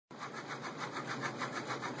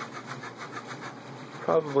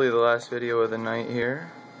Probably the last video of the night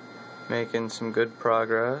here, making some good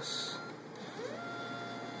progress.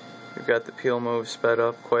 We've got the peel move sped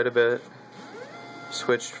up quite a bit,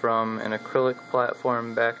 switched from an acrylic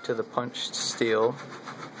platform back to the punched steel.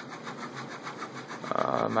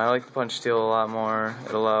 I like the punched steel a lot more.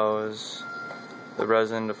 It allows the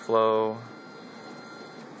resin to flow.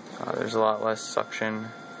 There's a lot less suction.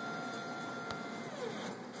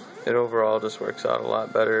 It overall just works out a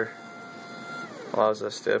lot better. Allows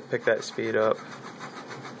us to pick that speed up,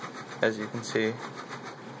 as you can see.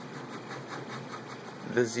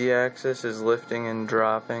 The Z-axis is lifting and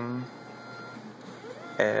dropping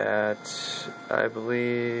at, I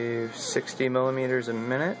believe, 60 millimeters a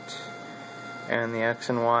minute, and the X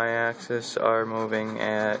and Y axis are moving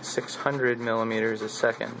at 600 millimeters a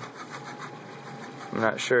second. I'm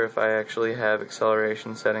not sure if I actually have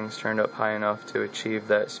acceleration settings turned up high enough to achieve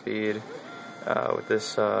that speed with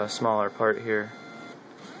this smaller part here,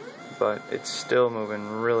 but it's still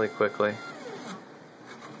moving really quickly.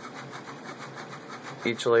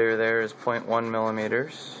 Each layer there is 0.1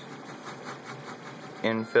 millimeters.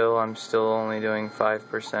 Infill, I'm still only doing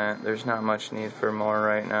 5%. There's not much need for more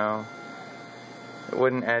right now. It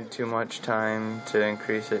wouldn't add too much time to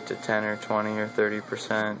increase it to 10 or 20 or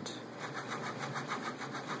 30%.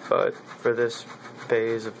 But for this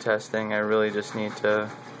phase of testing, I really just need to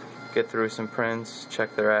get through some prints,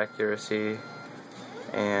 check their accuracy,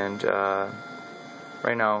 and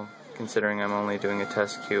right now, considering I'm only doing a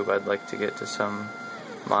test cube, I'd like to get to some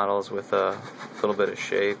models with a little bit of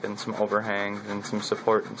shape and some overhangs and some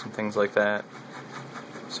support and some things like that,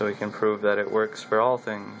 so we can prove that it works for all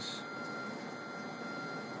things.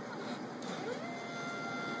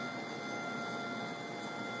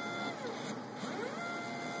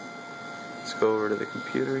 Let's go over to the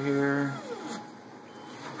computer here.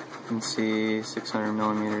 You can see 600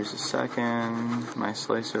 millimeters a second, my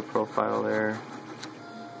slicer profile there.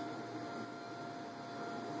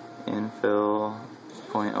 Infill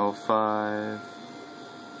 0.05,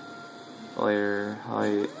 layer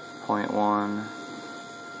height 0.1,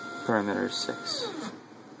 perimeter 6,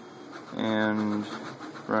 and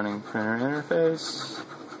running printer interface,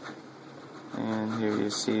 and here you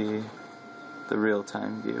see the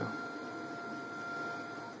real-time view.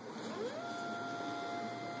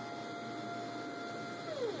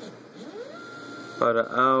 About an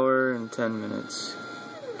hour and 10 minutes,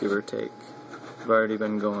 give or take. I've already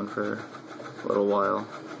been going for a little while.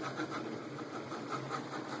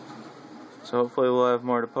 So hopefully we'll have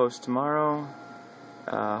more to post tomorrow.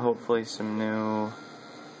 Hopefully some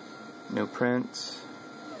new prints,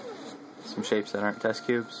 some shapes that aren't test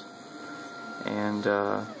cubes, and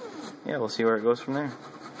yeah, we'll see where it goes from there.